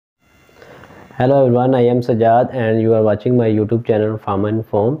Hello everyone, I am Sajad and you are watching my YouTube channel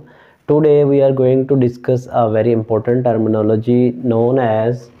Pharmainform. Today we are going to discuss a very important terminology known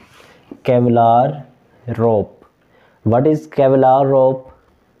as Kevlar rope. What is Kevlar rope?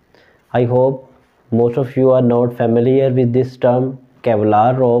 I hope most of you are not familiar with this term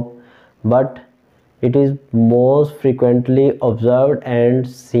Kevlar rope, but it is most frequently observed and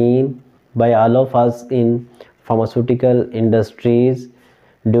seen by all of us in pharmaceutical industries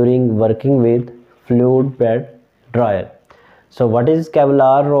during working with fluid bed dryer. So what is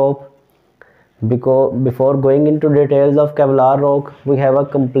Kevlar rope? Because before going into details of Kevlar rope, we have a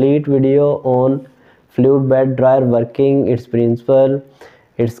complete video on fluid bed dryer working, its principle,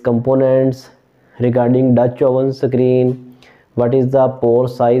 its components, regarding Dutch oven screen, what is the pore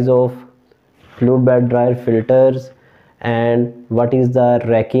size of fluid bed dryer filters, and what is the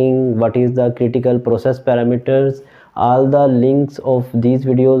racking, what is the critical process parameters. All the links of these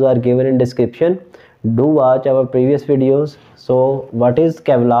videos are given in description. Do watch our previous videos. So what is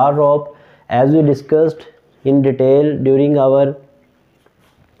Kevlar rope? As we discussed in detail during our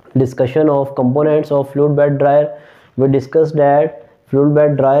discussion of components of fluid bed dryer, we discussed that fluid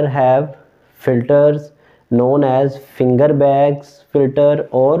bed dryer have filters known as finger bags filter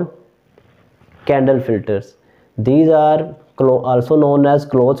or candle filters. These are also known as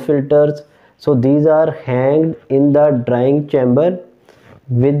cloth filters. So these are hanged in the drying chamber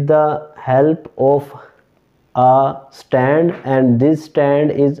with the help of a stand, and this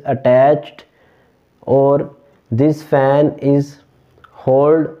stand is attached, or this fan is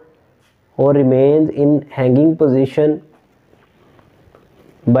hold or remains in hanging position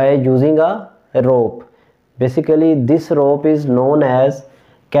by using a rope. Basically this rope is known as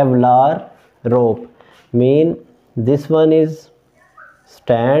Kevlar rope. This one is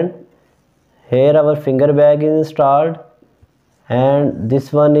stand, here our finger bag is installed, and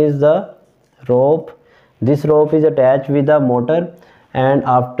this one is the rope. This rope is attached with a motor, and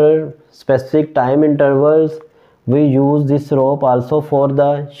after specific time intervals we use this rope also for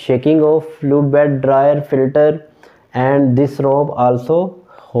the shaking of fluid bed dryer filter, and this rope also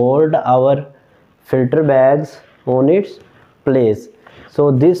hold our filter bags on its place.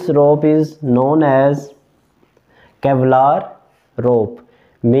 So this rope is known as Kevlar rope,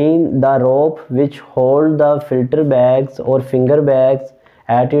 the rope which hold the filter bags or finger bags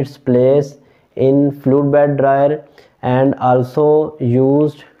at its place in fluid bed dryer, and also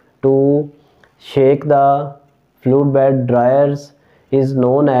used to shake the fluid bed dryers is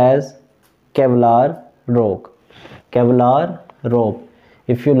known as Kevlar rope. Kevlar rope.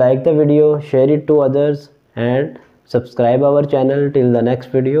 If you like the video, share it to others and subscribe our channel. Till the next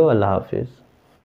video, Allah Hafiz.